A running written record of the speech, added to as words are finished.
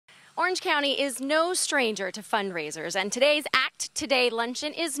Orange County is no stranger to fundraisers, and today's Act Today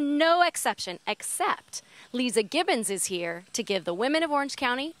luncheon is no exception, except Leeza Gibbons is here to give the women of Orange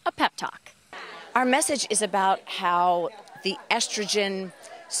County a pep talk. Our message is about how the estrogen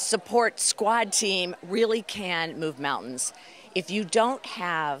support squad team really can move mountains. If you don't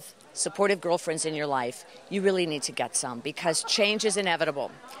have supportive girlfriends in your life, you really need to get some, because change is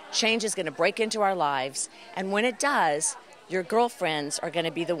inevitable. Change is going to break into our lives, and when it does, your girlfriends are going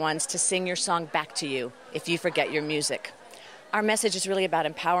to be the ones to sing your song back to you if you forget your music. Our message is really about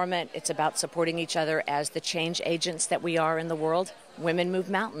empowerment. It's about supporting each other as the change agents that we are in the world. Women move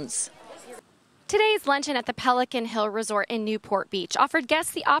mountains. Today's luncheon at the Pelican Hill Resort in Newport Beach offered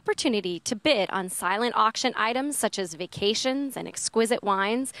guests the opportunity to bid on silent auction items such as vacations and exquisite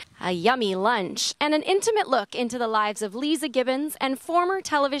wines, a yummy lunch, and an intimate look into the lives of Leeza Gibbons and former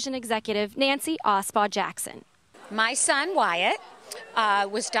television executive Nancy Osbaugh Jackson. My son, Wyatt,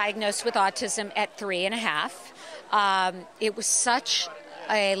 was diagnosed with autism at 3.5. It was such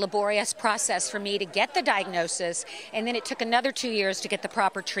a laborious process for me to get the diagnosis, and then it took another 2 years to get the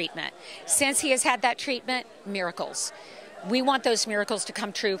proper treatment. Since he has had that treatment, miracles. We want those miracles to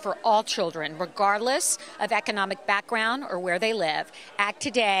come true for all children, regardless of economic background or where they live. Act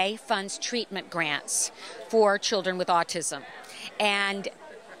Today funds treatment grants for children with autism. And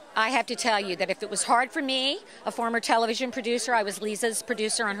I have to tell you that if it was hard for me, a former television producer, I was Leeza's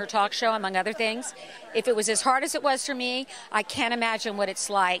producer on her talk show, among other things. If it was as hard as it was for me, I can't imagine what it's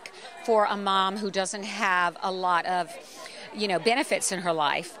like for a mom who doesn't have a lot of, benefits in her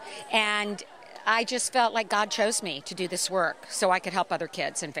life. And I just felt like God chose me to do this work so I could help other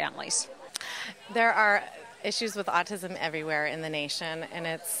kids and families. There are issues with autism everywhere in the nation, and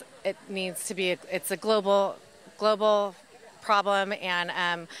it's a global problem,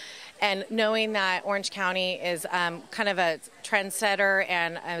 and knowing that Orange County is kind of a trendsetter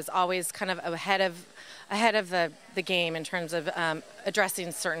and is always kind of ahead of the game in terms of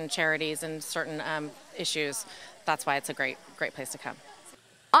addressing certain charities and certain issues. That's why it's a great place to come.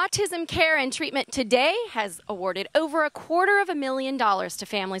 Autism Care Treatment Today has awarded over $250,000 to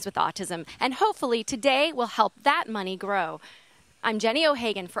families with autism, and hopefully today will help that money grow. I'm Jenny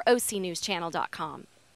O'Hagan for OCNewsChannel.com.